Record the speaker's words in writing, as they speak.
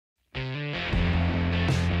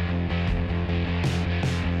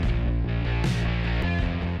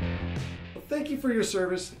thank you for your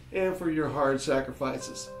service and for your hard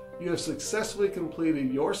sacrifices. You have successfully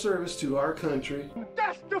completed your service to our country.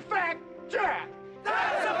 That's the fact, Jack!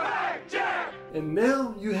 That's a fact, Jack! And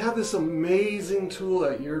now you have this amazing tool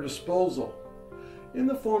at your disposal in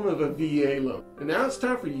the form of a VA loan. And now it's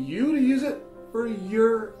time for you to use it for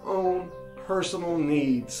your own personal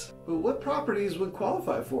needs. But what properties would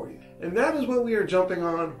qualify for you? And that is what we are jumping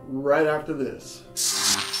on right after this.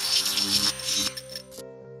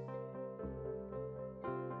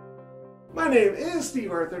 My name is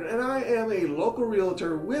Steve Arthur, and I am a local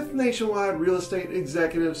realtor with Nationwide Real Estate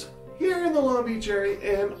Executives here in the Long Beach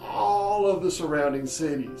area and all of the surrounding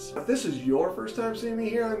cities. If this is your first time seeing me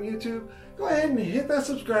here on YouTube, go ahead and hit that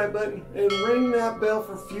subscribe button and ring that bell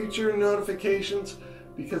for future notifications,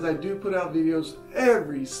 because I do put out videos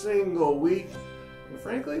every single week. And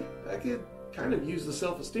frankly, I could kind of use the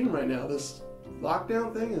self-esteem right now. This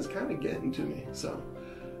lockdown thing is kind of getting to me. So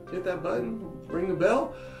hit that button, ring the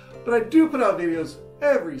bell. But I do put out videos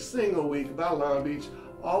every single week about Long Beach,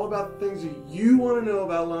 all about the things that you want to know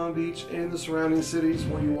about Long Beach and the surrounding cities,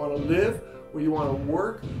 where you want to live, where you want to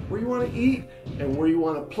work, where you want to eat, and where you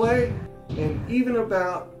want to play, and even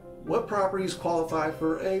about what properties qualify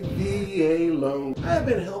for a VA loan. I have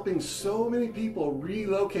been helping so many people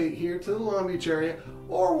relocate here to the Long Beach area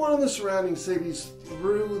or one of the surrounding cities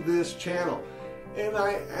through this channel. And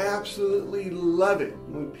I absolutely love it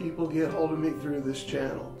when people get hold of me through this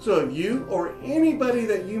channel. So if you or anybody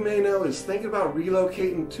that you may know is thinking about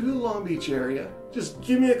relocating to the Long Beach area, just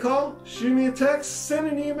give me a call, shoot me a text, send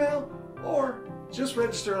an email, or just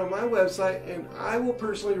register on my website and I will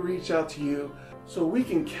personally reach out to you so we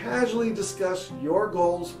can casually discuss your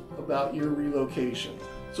goals about your relocation.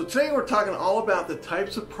 So today we're talking all about the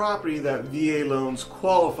types of property that VA loans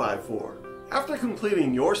qualify for. After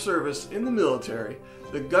completing your service in the military,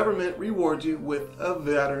 the government rewards you with a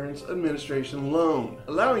Veterans Administration loan,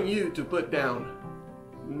 allowing you to put down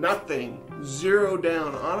nothing, zero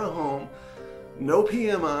down on a home, no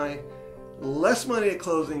PMI, less money at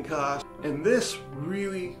closing costs, and this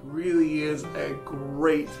really is a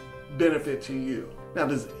great benefit to you. Now,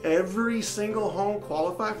 does every single home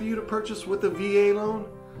qualify for you to purchase with a VA loan?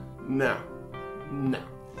 No.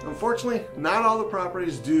 Unfortunately, not all the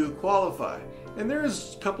properties do qualify, and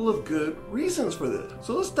there's a couple of good reasons for this.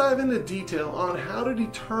 So let's dive into detail on how to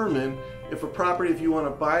determine if a property, if you want to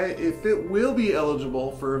buy it, if it will be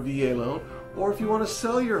eligible for a VA loan, or if you want to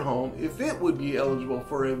sell your home, if it would be eligible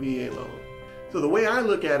for a VA loan. So the way I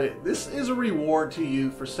look at it, this is a reward to you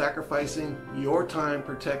for sacrificing your time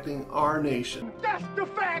protecting our nation. That's the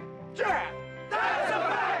fact, Jack! That's a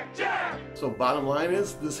fact, Jack! So bottom line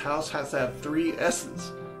is, this house has to have 3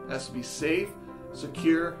 S's. It has to be safe,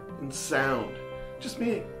 secure, and sound. Just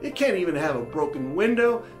meaning, it can't even have a broken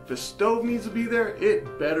window. If a stove needs to be there,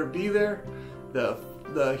 it better be there.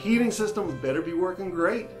 The heating system better be working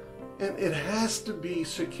great. And it has to be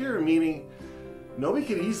secure, meaning nobody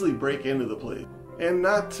can easily break into the place. And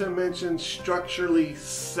not to mention structurally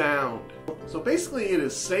sound. So basically it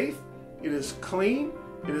is safe, it is clean,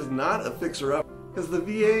 it is not a fixer-up. Because the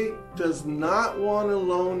VA does not want to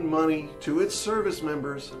loan money to its service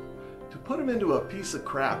members to put them into a piece of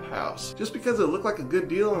crap house just because it looked like a good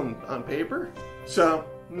deal on paper. So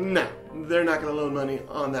no, they're not going to loan money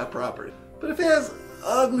on that property. But if it has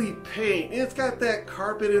ugly paint, it's got that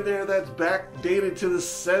carpet in there that's backdated to the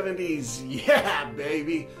 70s, yeah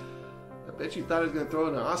baby, I bet you thought I was going to throw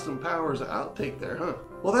in an Austin Powers outtake there, huh?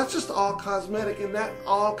 Well, that's just all cosmetic, and that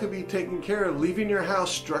all could be taken care of, leaving your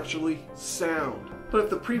house structurally sound. But if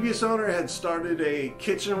the previous owner had started a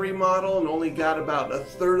kitchen remodel and only got about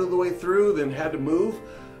 1/3 of the way through, then had to move,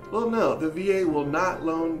 well, no, the VA will not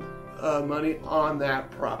loan money on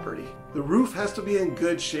that property. The roof has to be in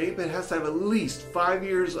good shape. It has to have at least 5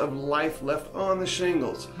 years of life left on the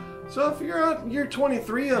shingles. So if you're on year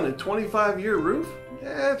 23 on a 25-year roof,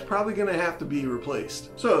 it's probably going to have to be replaced.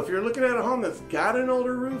 So if you're looking at a home that's got an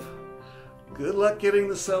older roof, good luck getting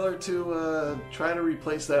the seller to try to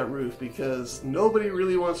replace that roof, because nobody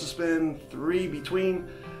really wants to spend between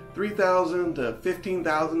 $3,000 to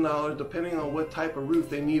 $15,000 depending on what type of roof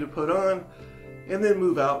they need to put on, and then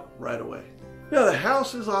move out right away. Now, the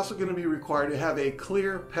house is also going to be required to have a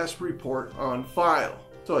clear pest report on file.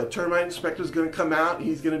 So a termite inspector is going to come out,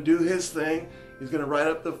 he's going to do his thing. He's going to write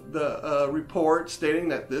up the report stating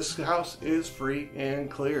that this house is free and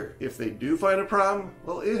clear. If they do find a problem,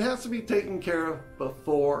 well, it has to be taken care of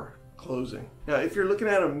before closing. Now, if you're looking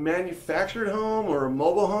at a manufactured home or a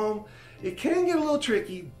mobile home, it can get a little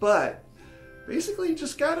tricky, but basically you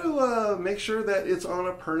just got to make sure that it's on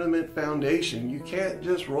a permanent foundation. You can't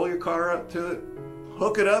just roll your car up to it,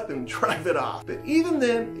 hook it up and drive it off. But even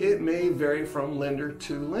then, it may vary from lender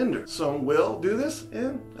to lender. Some will do this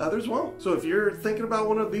and others won't. So if you're thinking about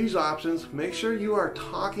one of these options, make sure you are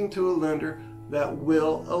talking to a lender that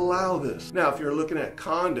will allow this. Now, if you're looking at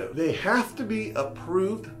condo, they have to be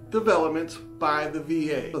approved developments by the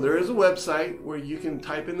VA. So there is a website where you can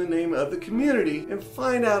type in the name of the community and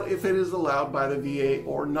find out if it is allowed by the VA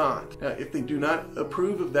or not. Now, if they do not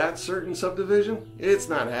approve of that certain subdivision, it's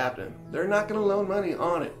not happening. They're not going to loan money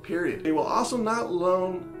on it, period. They will also not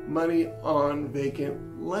loan money on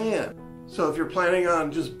vacant land. So if you're planning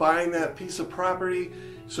on just buying that piece of property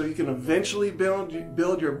so you can eventually build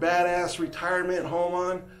your badass retirement home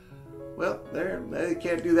on, well, they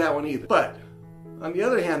can't do that one either. But on the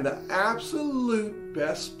other hand, the absolute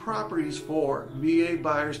best properties for VA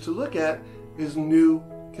buyers to look at is new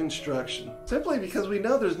construction. Simply because we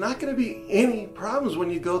know there's not going to be any problems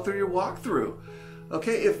when you go through your walkthrough.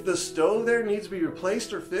 Okay, if the stove there needs to be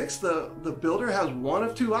replaced or fixed, the builder has one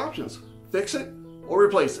of two options: fix it or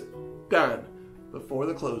replace it. Done. Before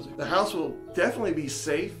the closing. The house will definitely be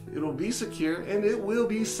safe, it'll be secure, and it will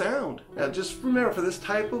be sound. Now just remember, for this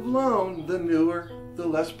type of loan, the newer, the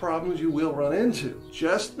less problems you will run into.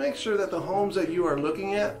 Just make sure that the homes that you are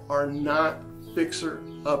looking at are not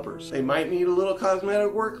fixer-uppers. They might need a little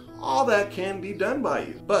cosmetic work. All that can be done by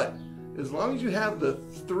you. But as long as you have the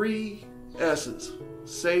 3 S's,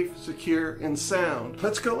 safe, secure, and sound,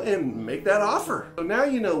 let's go and make that offer. So now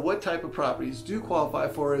you know what type of properties do qualify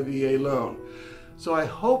for a VA loan. So I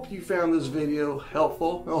hope you found this video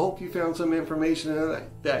helpful. I hope you found some information in it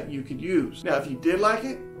that you could use. Now, if you did like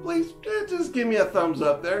it, please just give me a thumbs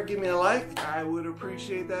up there. Give me a like. I would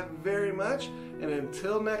appreciate that very much. And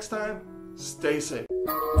until next time, stay safe.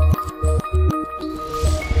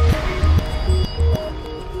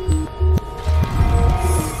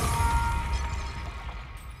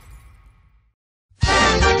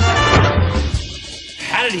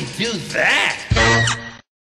 How did he do that?